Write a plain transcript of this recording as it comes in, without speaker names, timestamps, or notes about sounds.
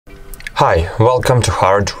Hi, welcome to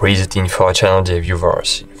HardReset.Info channel, dear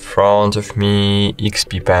viewers. In front of me,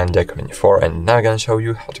 XP Pen Deco Mini 4, and now I'm gonna show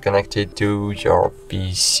you how to connect it to your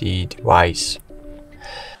PC device.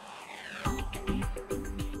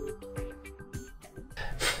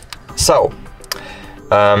 So,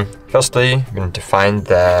 firstly, we need to find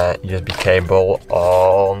the USB cable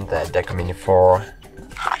on the Deco Mini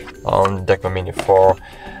 4,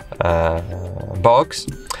 box.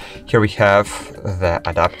 Here we have the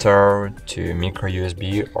adapter to micro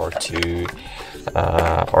USB or to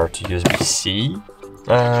USB-C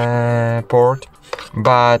port,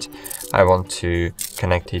 but I want to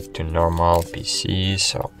connect it to normal PC,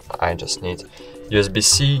 so I just need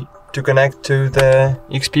USB-C to connect to the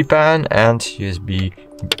XP Pen and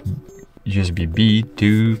USB-B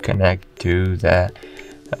to connect to the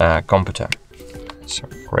computer. So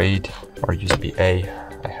great, or USB-A,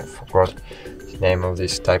 I have forgot the name of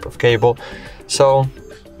this type of cable. So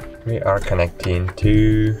we are connecting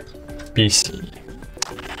to PC.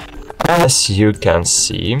 As you can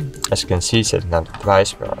see, setting up the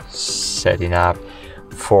device, we are setting up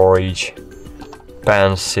for each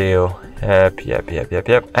pencil.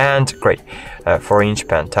 Yep. And great, 4-inch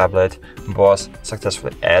pen tablet was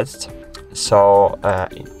successfully added. So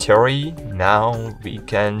in theory, now we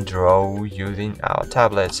can draw using our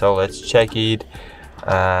tablet. So let's check it.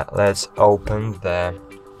 Let's open the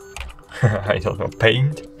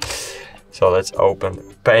Paint. So let's open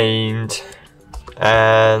the Paint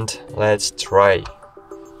and let's try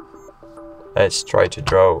to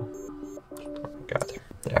draw. Oh God,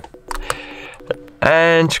 yeah.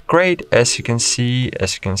 And great, as you can see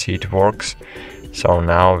it works. So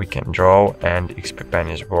now we can draw and XP Pen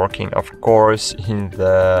is working. Of course, in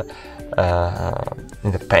the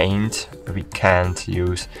Paint we can't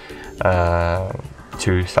use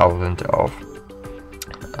 2000 of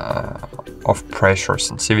pressure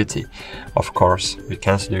sensitivity. Of course, we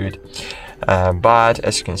can't do it. But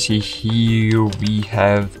as you can see here, we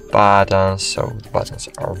have buttons, so the buttons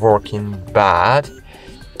are working, but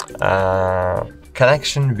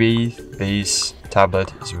connection with this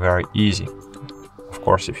tablet is very easy. Of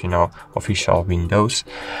course, if you know official Windows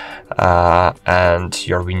and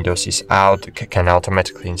your Windows is out, you can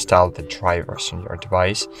automatically install the drivers on your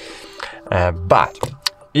device. But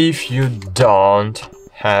if you don't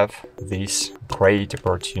have this great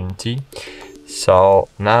opportunity, so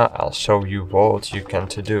now I'll show you what you can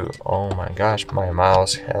to do. Oh my gosh, my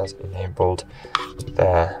mouse has enabled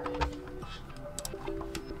the...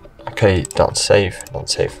 Okay, don't save,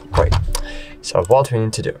 great. So what we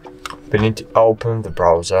need to do, we need to open the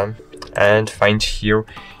browser and find here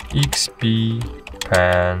XP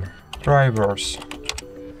Pen drivers.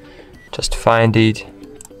 Just find it,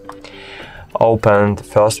 open the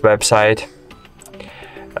first website,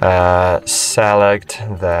 select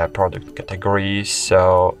the product category.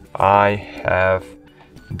 So I have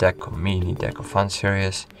Deco Mini, Deco Fun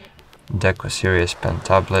Series, Deco Series Pen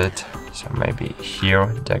Tablet, so maybe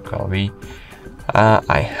here Deco LV.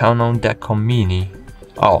 I have no Deco Mini.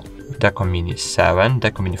 Oh, Deco Mini 7,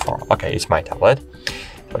 Deco Mini 4. Okay, it's my tablet.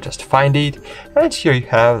 So just find it, and here you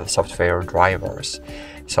have the software drivers.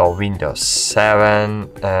 So Windows 7,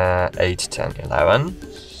 8, 10, 11.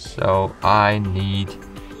 So I need...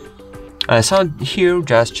 so here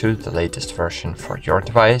just choose the latest version for your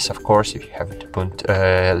device. Of course, if you have Ubuntu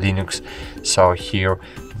Linux, so here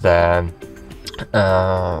the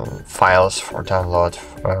files for download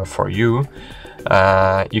for you.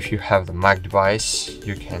 If you have the Mac device,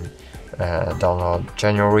 you can download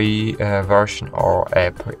January version or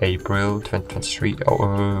April 2023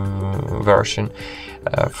 version.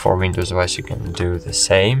 For Windows device, you can do the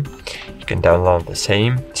same. You can download the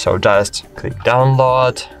same. So just click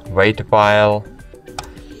download, wait a while,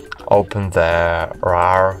 open the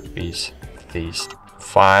RAR with this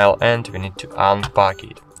file, and we need to unpack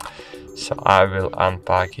it. So I will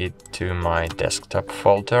unpack it to my desktop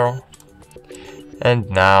folder, and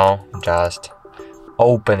now just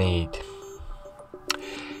open it.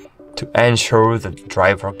 To ensure that the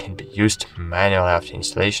driver can be used manually after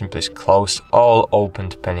installation, please close all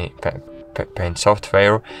opened Paint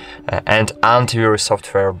software and antivirus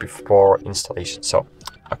software before installation. So,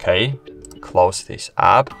 okay, close this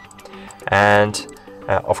up, and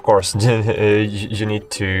of course you need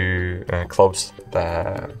to close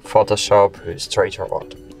the Photoshop, Illustrator, or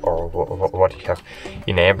what you have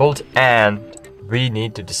enabled, and we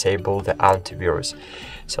need to disable the antivirus.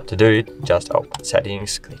 So to do it, just open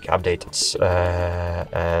settings, click update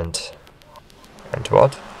and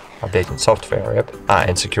what? Update and software, yep.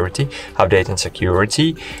 And security, update and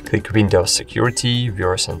security, click Windows security,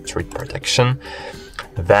 virus and threat protection.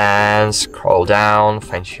 Then scroll down,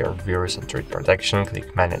 find here virus and threat protection,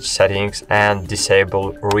 click manage settings and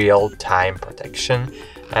disable real-time protection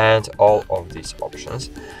and all of these options.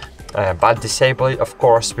 But disable it, of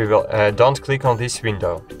course, we will don't click on this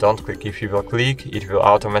window. Don't click. If you will click, it will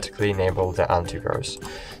automatically enable the antivirus.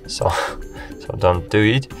 So don't do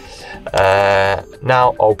it.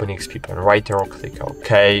 Now open XP Pen Writer, click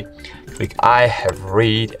OK, click I have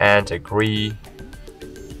read and agree,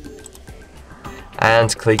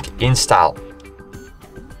 and click install.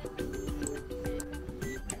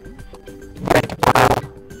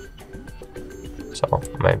 So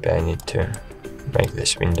maybe I need to make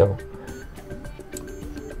this window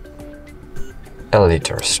a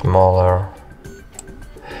little smaller.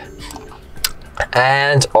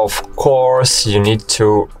 And of course you need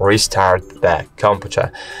to restart the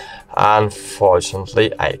computer.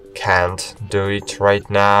 Unfortunately I can't do it right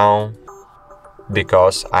now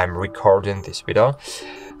because I'm recording this video,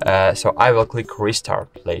 so I will click restart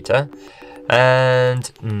later.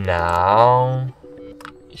 And now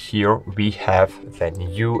here we have the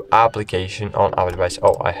new application on our device.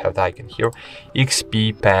 Oh, I have the icon here,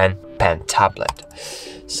 XP Pen Tablet.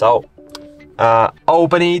 So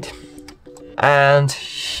open it, and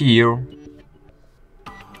here,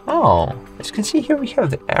 oh, as you can see here we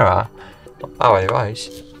have the error on our device.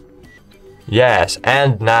 Yes,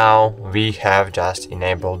 and now we have just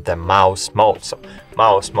enabled the mouse mode. So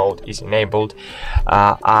mouse mode is enabled.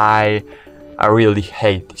 I really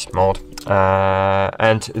hate this mode.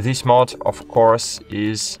 And this mode, of course,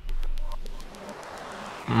 is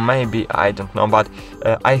maybe, I don't know, but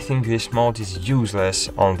I think this mode is useless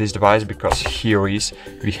on this device because here we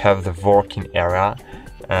have the working area,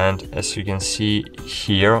 and as you can see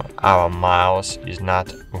here our mouse is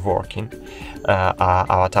not working,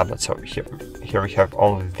 our tablet. So here we have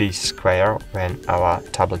only this square when our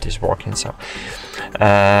tablet is working. So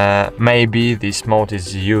maybe this mode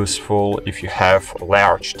is useful if you have a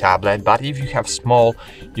large tablet, but if you have small,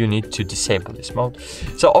 you need to disable this mode.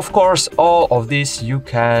 So of course all of this you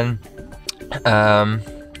can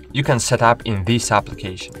set up in this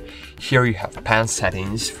application. Here you have pen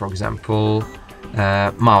settings, for example,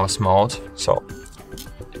 mouse mode. So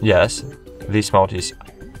yes, this mode is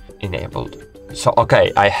enabled. So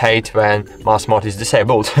okay, I hate when mouse mode is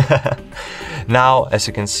disabled. Now, as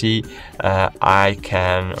you can see, I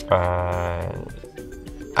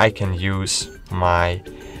can use my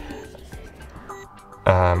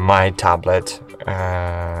my tablet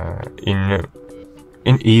in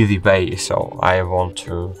easy way. So I want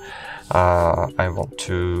to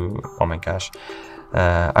oh my gosh,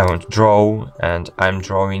 I want to draw, and I'm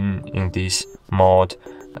drawing in this mode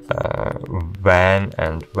when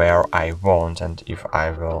and where I want, and if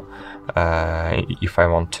I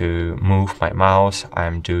want to move my mouse,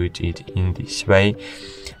 I'm doing it in this way,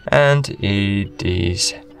 and it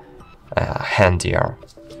is handier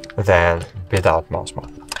than without mouse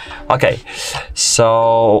mode. Okay,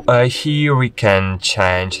 so here we can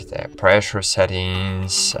change the pressure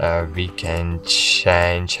settings, we can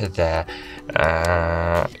change the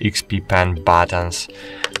XP Pen buttons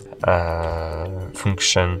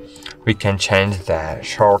function, we can change the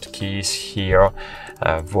shortkeys here,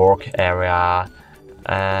 work area,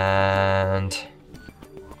 and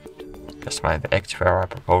customize the active area,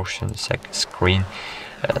 proportion, second screen,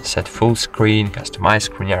 set full screen, customize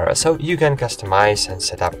screen area. So you can customize and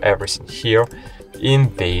set up everything here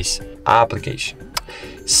in this application.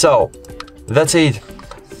 So that's it.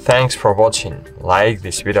 Thanks for watching. Like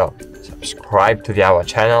this video, subscribe to our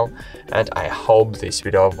channel, and I hope this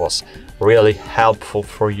video was really helpful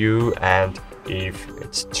for you, and if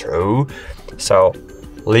it's true, so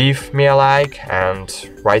leave me a like and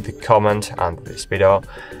write a comment under this video.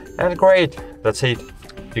 And great, that's it.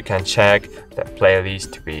 You can check the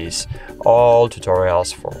playlist with all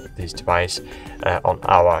tutorials for this device on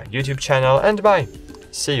our YouTube channel, and bye,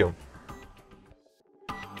 see you.